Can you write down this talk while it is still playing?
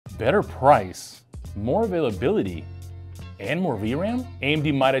better price, more availability, and more VRAM?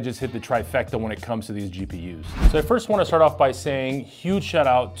 AMD might have just hit the trifecta when it comes to these GPUs. So I first want to start off by saying huge shout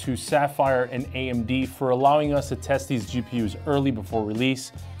out to Sapphire and AMD for allowing us to test these GPUs early before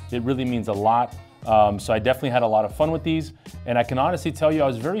release. It really means a lot. So I definitely had a lot of fun with these, and I can honestly tell you I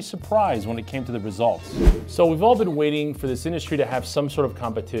was very surprised when it came to the results. So we've all been waiting for this industry to have some sort of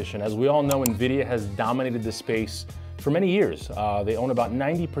competition. As we all know, NVIDIA has dominated the space for many years. They own about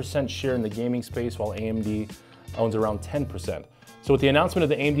 90% share in the gaming space, while AMD owns around 10%. So with the announcement of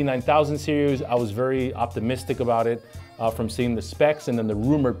the AMD 9000 series, I was very optimistic about it from seeing the specs and then the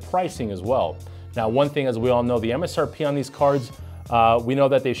rumored pricing as well. Now, one thing, as we all know, the MSRP on these cards, we know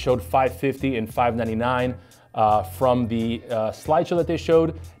that they showed $550 and $599 from the slideshow that they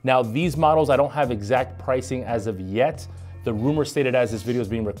showed. Now, these models, I don't have exact pricing as of yet. The rumor stated as this video is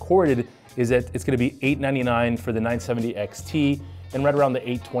being recorded is that it's gonna be $899 for the 970 XT and right around the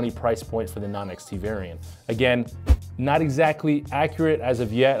 $820 price point for the non-XT variant. Again, not exactly accurate as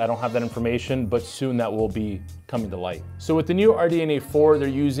of yet. I don't have that information, but soon that will be coming to light. So with the new RDNA 4, they're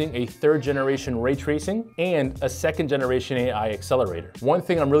using a 3rd generation ray tracing and a 2nd generation AI accelerator. One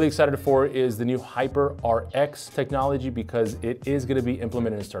thing I'm really excited for is the new Hyper RX technology, because it is gonna be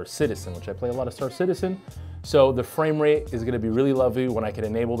implemented in Star Citizen, which I play a lot of Star Citizen. So the frame rate is gonna be really lovely when I can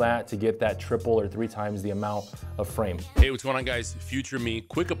enable that to get that triple or 3 times the amount of frame. Hey, what's going on, guys? Future me,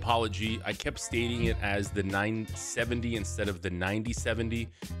 quick apology. I kept stating it as the 970 instead of the 9070.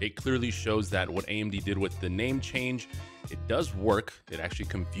 It clearly shows that what AMD did with the name change, it does work. It actually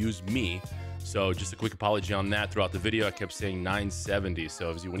confused me. So just a quick apology on that. Throughout the video, I kept saying 970.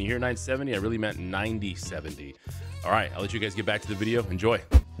 So when you hear 970, I really meant 9070. All right, I'll let you guys get back to the video. Enjoy.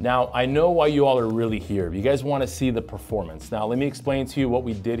 Now, I know why you all are really here. You guys want to see the performance. Now, let me explain to you what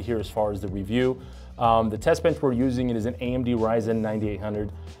we did here as far as the review. The test bench we're using, it is an AMD Ryzen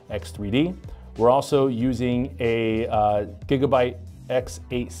 9800 X3D. We're also using a Gigabyte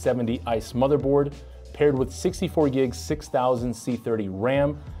X870 ICE motherboard paired with 64 gigs 6000 C30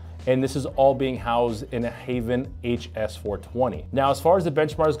 RAM. And this is all being housed in a Haven HS420. Now, as far as the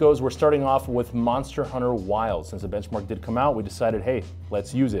benchmarks goes, we're starting off with Monster Hunter Wilds. Since the benchmark did come out, we decided, hey,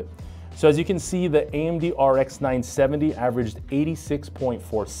 let's use it. So as you can see, the AMD RX 970 averaged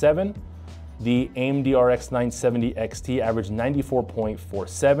 86.47. The AMD RX 970 XT averaged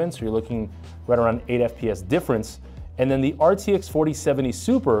 94.47. So you're looking right around 8 FPS difference. And then the RTX 4070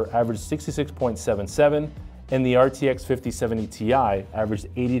 Super averaged 66.77. and the RTX 5070 Ti averaged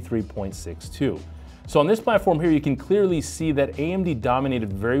 83.62. So on this platform here, you can clearly see that AMD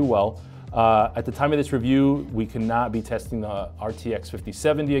dominated very well. At the time of this review, we could not be testing the RTX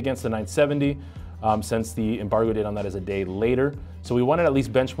 5070 against the 970 since the embargo date on that is a day later. So we wanted to at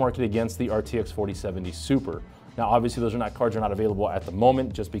least benchmark it against the RTX 4070 Super. Now, obviously, those cards are not available at the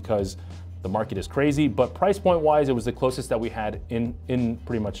moment just because the market is crazy, but price point wise, it was the closest that we had in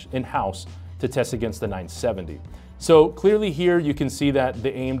pretty much in-house to test against the 970. So clearly here you can see that the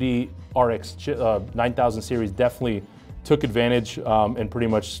AMD RX 9000 series definitely took advantage and pretty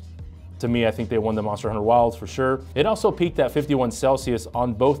much, to me, I think they won the Monster Hunter Wilds for sure. It also peaked at 51 Celsius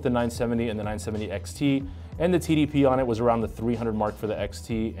on both the 970 and the 970 XT, and the TDP on it was around the 300 mark for the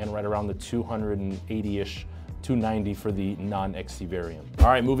XT and right around the 280-ish, 290 for the non-XT variant. All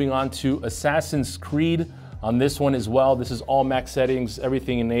right, moving on to Assassin's Creed. On this one as well, this is all max settings,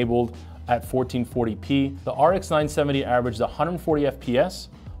 everything enabled at 1440p. The RX 970 averaged 140 FPS,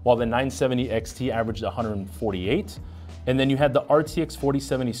 while the 970 XT averaged 148. And then you had the RTX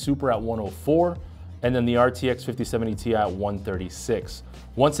 4070 Super at 104, and then the RTX 5070 Ti at 136.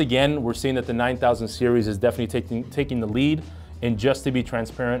 Once again, we're seeing that the 9000 series is definitely taking the lead. And just to be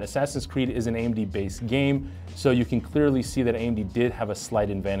transparent, Assassin's Creed is an AMD-based game, so you can clearly see that AMD did have a slight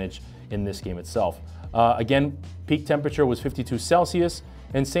advantage in this game itself. Again, peak temperature was 52 Celsius,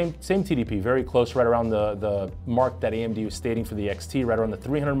 and same TDP, very close, right around the mark that AMD was stating for the XT, right around the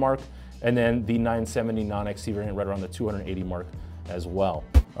 300 mark, and then the 970 non-XT variant right around the 280 mark as well.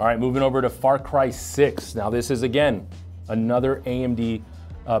 All right, moving over to Far Cry 6. Now this is, again, another AMD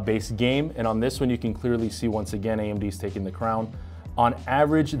based game, and on this one you can clearly see once again AMD is taking the crown. On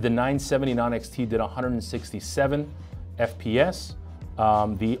average, the 970 non-XT did 167 FPS.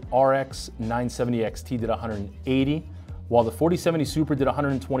 The RX 970 XT did 180, while the 4070 Super did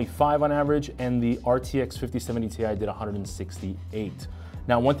 125 on average, and the RTX 5070 Ti did 168.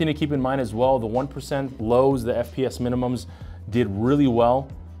 Now, one thing to keep in mind as well, the 1% lows, the FPS minimums, did really well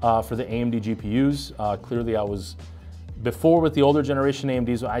for the AMD GPUs. Clearly, I was Before with the older generation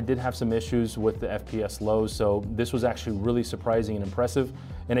AMDs, I did have some issues with the FPS lows, so this was actually really surprising and impressive.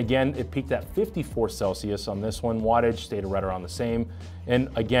 And again, it peaked at 54 Celsius on this one. Wattage stayed right around the same. And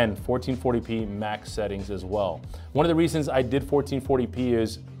again, 1440p max settings as well. One of the reasons I did 1440p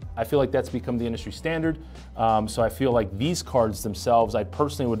is I feel like that's become the industry standard. So I feel like these cards themselves, I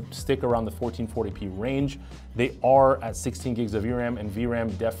personally would stick around the 1440p range. They are at 16 gigs of VRAM, and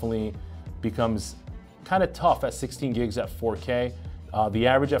VRAM definitely becomes kind of tough at 16 gigs at 4K. The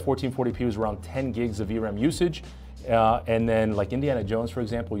average at 1440p was around 10 gigs of VRAM usage. And then like Indiana Jones, for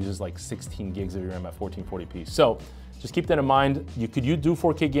example, uses like 16 gigs of VRAM at 1440p. So just keep that in mind. You do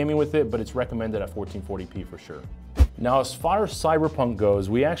 4K gaming with it, but it's recommended at 1440p for sure. Now, as far as Cyberpunk goes,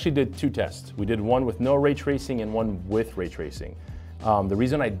 we actually did two tests. We did one with no ray tracing and one with ray tracing. The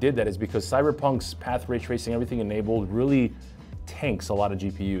reason I did that is because Cyberpunk's path ray tracing, everything enabled, really tanks a lot of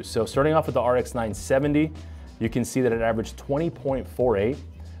GPUs. So starting off with the RX 970, you can see that it averaged 20.48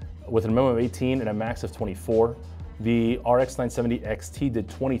 with a minimum of 18 and a max of 24. The RX 970 XT did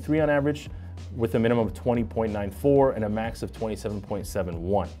 23 on average with a minimum of 20.94 and a max of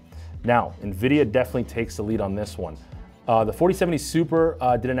 27.71. Now, NVIDIA definitely takes the lead on this one. The 4070 Super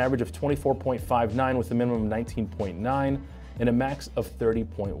did an average of 24.59 with a minimum of 19.9 and a max of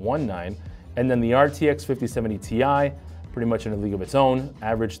 30.19. And then the RTX 5070 Ti, pretty much in a league of its own,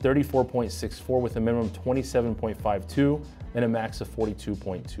 averaged 34.64 with a minimum of 27.52 and a max of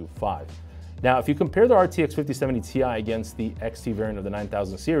 42.25. Now, if you compare the RTX 5070 Ti against the XT variant of the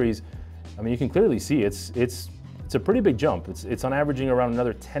 9000 series, I mean, you can clearly see it's a pretty big jump. It's on averaging around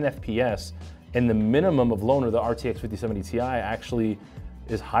another 10 FPS, and the minimum of loaner, the RTX 5070 Ti, actually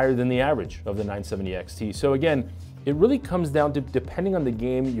is higher than the average of the 970 XT. So again, it really comes down to depending on the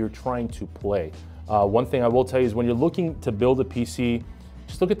game you're trying to play. One thing I will tell you is when you're looking to build a PC,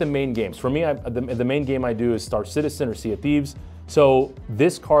 just look at the main games. For me, the main game I do is Star Citizen or Sea of Thieves. So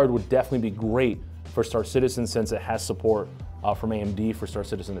this card would definitely be great for Star Citizen since it has support from AMD for Star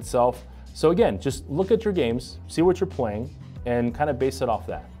Citizen itself. So again, just look at your games, see what you're playing, and kind of base it off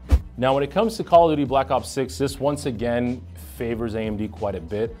that. Now, when it comes to Call of Duty Black Ops 6, this once again favors AMD quite a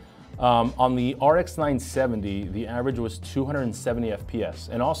bit. On the RX 970, the average was 270 FPS.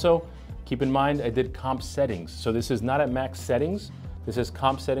 And also, keep in mind, I did comp settings. So this is not at max settings. This is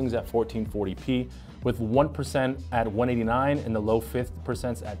comp settings at 1440p with 1% at 189 and the low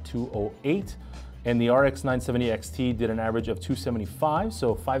 5% at 208. And the RX 970 XT did an average of 275,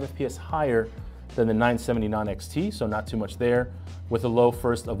 so 5 FPS higher than the 970 non-XT, so not too much there, with a low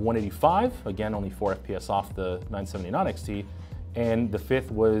first of 185, again, only 4 FPS off the 970 non-XT, and the fifth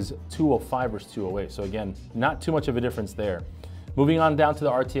was 205 versus 208, so again, not too much of a difference there. Moving on down to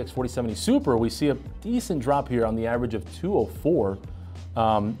the RTX 4070 Super, we see a decent drop here on the average of 204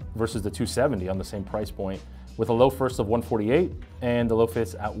 versus the 270 on the same price point, with a low first of 148 and the low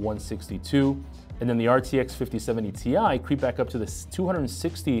fifth at 162. And then the RTX 5070 Ti creep back up to the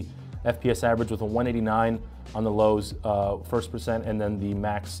 260 FPS average with a 189 on the lows first percent, and then the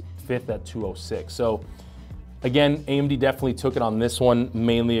max fifth at 206. So again, AMD definitely took it on this one,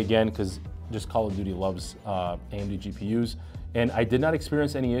 mainly again, because just Call of Duty loves AMD GPUs. And I did not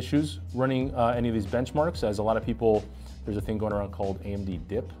experience any issues running any of these benchmarks, as a lot of people, there's a thing going around called AMD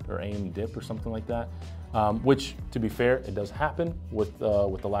dip or AM dip or something like that. Which, to be fair, it does happen with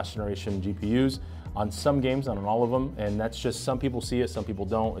the last generation GPUs on some games, not on all of them, and that's just some people see it, some people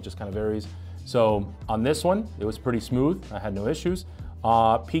don't, it just kind of varies. So on this one, it was pretty smooth, I had no issues.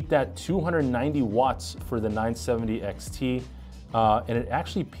 Peaked at 290 watts for the 970 XT, and it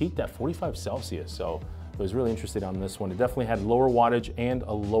actually peaked at 45 Celsius, so I was really interested on this one. It definitely had lower wattage and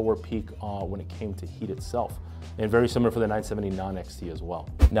a lower peak when it came to heat itself. And very similar for the 970 non-XT as well.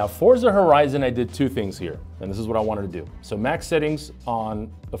 Now, Forza Horizon, I did two things here, and this is what I wanted to do. So max settings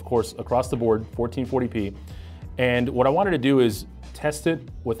on, of course, across the board, 1440p. And what I wanted to do is test it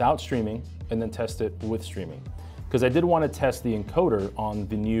without streaming and then test it with streaming. Because I did want to test the encoder on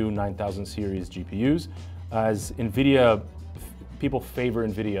the new 9000 series GPUs, as NVIDIA, people favor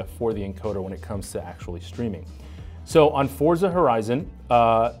NVIDIA for the encoder when it comes to actually streaming. So on Forza Horizon,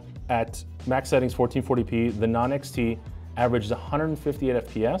 at max settings 1440p, the non-XT averaged 158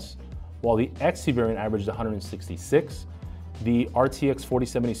 FPS, while the XT variant averaged 166. The RTX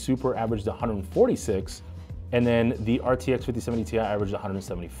 4070 Super averaged 146, and then the RTX 5070 Ti averaged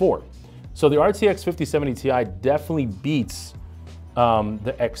 174. So the RTX 5070 Ti definitely beats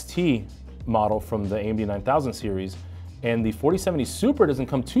the XT model from the AMD 9000 series, and the 4070 Super doesn't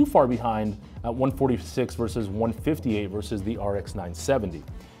come too far behind at 146 versus 158 versus the RX 970.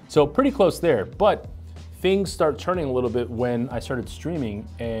 So pretty close there, but things start turning a little bit when I started streaming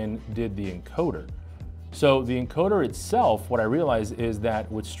and did the encoder. So the encoder itself, what I realized is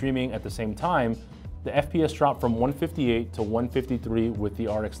that with streaming at the same time, the FPS dropped from 158 to 153 with the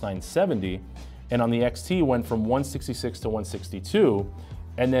RX 970, and on the XT went from 166 to 162,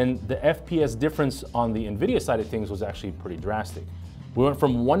 and then the FPS difference on the NVIDIA side of things was actually pretty drastic. We went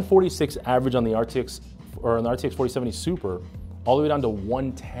from 146 average on the RTX 4070 Super all the way down to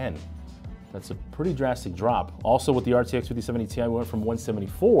 110. That's a pretty drastic drop. Also with the RTX 5070 Ti, we went from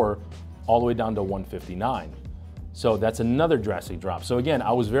 174 all the way down to 159. So that's another drastic drop. So again,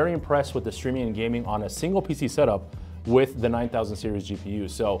 I was very impressed with the streaming and gaming on a single PC setup with the 9000 series GPU.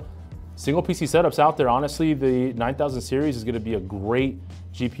 So single PC setups out there, honestly, the 9000 series is gonna be a great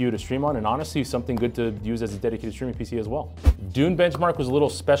GPU to stream on, and honestly, something good to use as a dedicated streaming PC as well. Dune benchmark was a little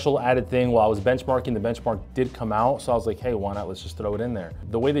special added thing. While I was benchmarking, the benchmark did come out, so I was like, hey, why not, let's just throw it in there.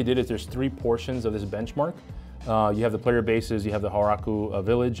 The way they did it, there's 3 portions of this benchmark. You have the player bases, you have the Haraku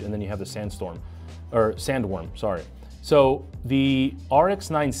village, and then you have the sandworm, sorry. So the RX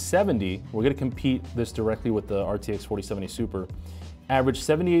 970, we're gonna compete this directly with the RTX 4070 Super, averaged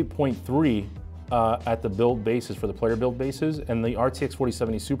 78.3 at the build bases for the player build bases, and the RTX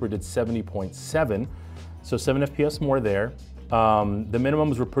 4070 Super did 70.7, so 7 FPS more there. The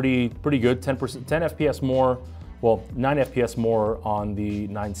minimums were pretty good, 10 FPS more, well, 9 FPS more on the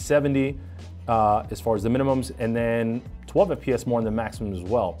 970 as far as the minimums, and then 12 FPS more on the maximum as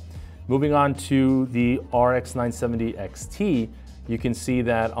well. Moving on to the RX 970 XT, you can see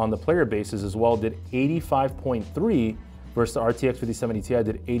that on the player bases as well did 85.3 versus the RTX 5070 Ti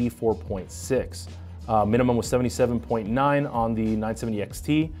did 84.6. Minimum was 77.9 on the 970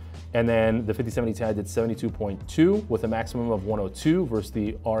 XT, and then the 5070 Ti did 72.2 with a maximum of 102 versus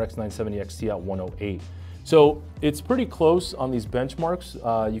the RX 970 XT at 108. So it's pretty close on these benchmarks.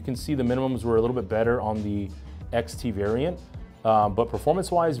 You can see the minimums were a little bit better on the XT variant, but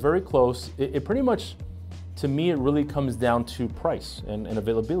performance-wise, very close. It pretty much, to me, it really comes down to price and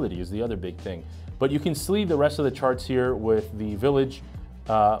availability is the other big thing. But you can see the rest of the charts here with the Village.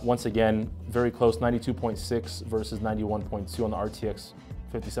 Once again, very close, 92.6 versus 91.2 on the RTX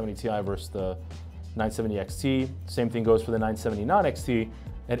 5070 Ti versus the 970 XT. Same thing goes for the 970 non-XT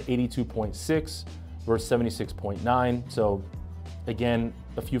at 82.6 versus 76.9. So again,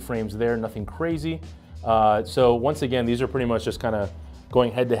 a few frames there, nothing crazy. So once again, these are pretty much just kind of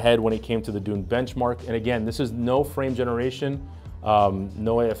going head to head when it came to the Dune benchmark. And again, this is no frame generation,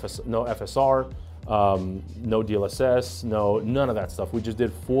 no FSR, no DLSS, none of that stuff. We just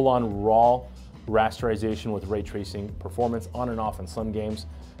did full-on raw rasterization with ray tracing performance on and off in some games.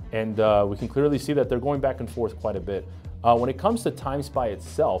 And we can clearly see that they're going back and forth quite a bit. When it comes to time spy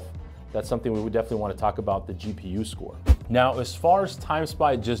itself, that's something we would definitely want to talk about, the GPU score. Now, as far as time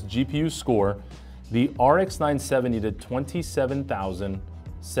spy, just GPU score, the RX 970 did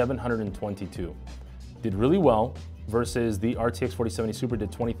 27,722. Did really well versus the RTX 4070 Super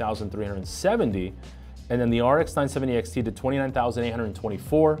did 20,370. And then the RX 970 XT did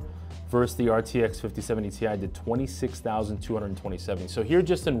 29,824 versus the RTX 5070 Ti did 26,227. So here,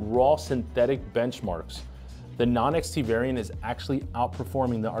 just in raw synthetic benchmarks, the non-XT variant is actually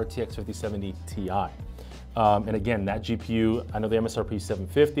outperforming the RTX 5070 Ti. And again, that GPU, I know the MSRP is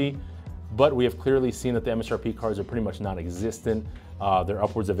 $750, but we have clearly seen that the MSRP cards are pretty much non-existent. They're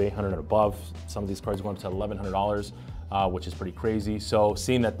upwards of $800 and above. Some of these cards go up to $1,100, which is pretty crazy. So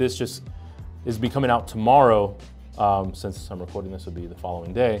seeing that this just is be coming out tomorrow, since I'm recording this, will be the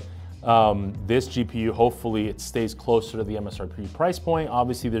following day, this GPU, hopefully it stays closer to the MSRP price point.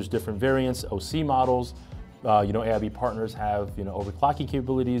 Obviously there's different variants, OC models. AIB partners have, overclocking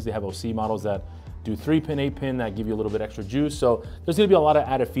capabilities. They have OC models that do 3-pin, 8-pin that give you a little bit extra juice. So there's gonna be a lot of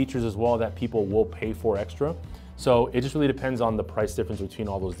added features as well that people will pay for extra. So it just really depends on the price difference between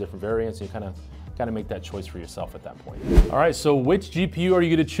all those different variants. You kind of make that choice for yourself at that point. All right, so which GPU are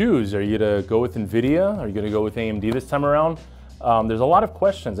you gonna choose? Are you gonna go with NVIDIA? Are you gonna go with AMD this time around? There's a lot of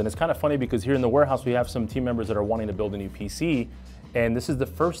questions, and it's kind of funny because here in the warehouse, we have some team members that are wanting to build a new PC, and this is the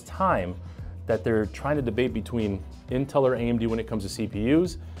first time that they're trying to debate between Intel or AMD when it comes to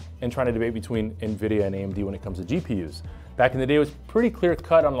CPUs, and trying to debate between NVIDIA and AMD when it comes to GPUs. Back in the day, it was pretty clear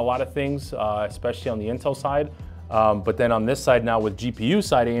cut on a lot of things, especially on the Intel side. But then on this side now with GPU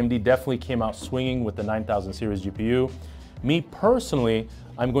side, AMD definitely came out swinging with the 9000 series GPU. Me personally,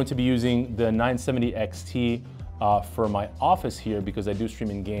 I'm going to be using the 970 XT for my office here because I do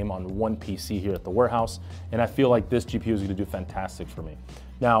stream and game on one PC here at the warehouse, and I feel like this GPU is gonna do fantastic for me.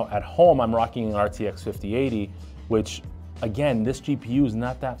 Now at home, I'm rocking an RTX 5080, which again, this GPU is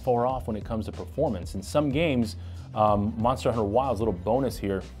not that far off when it comes to performance. In some games, Monster Hunter Wilds, little bonus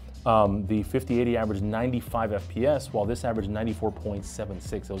here, the 5080 averaged 95 FPS, while this averaged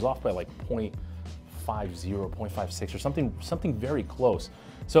 94.76. It was off by like 0.50, 0.56 or something very close.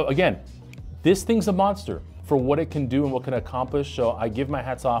 So again, this thing's a monster for what it can do and what it can accomplish. So I give my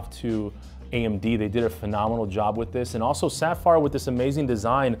hats off to AMD. They did a phenomenal job with this. And also Sapphire with this amazing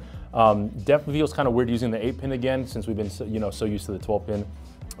design. Definitely feels kind of weird using the 8-pin again, since we've been so used to the 12-pin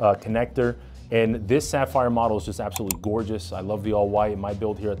connector. And this Sapphire model is just absolutely gorgeous. I love the all white. My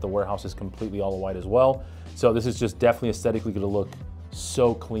build here at the warehouse is completely all white as well. So this is just definitely aesthetically gonna look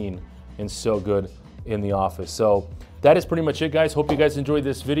so clean and so good in the office. So that is pretty much it, guys. Hope you guys enjoyed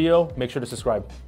this video. Make sure to subscribe.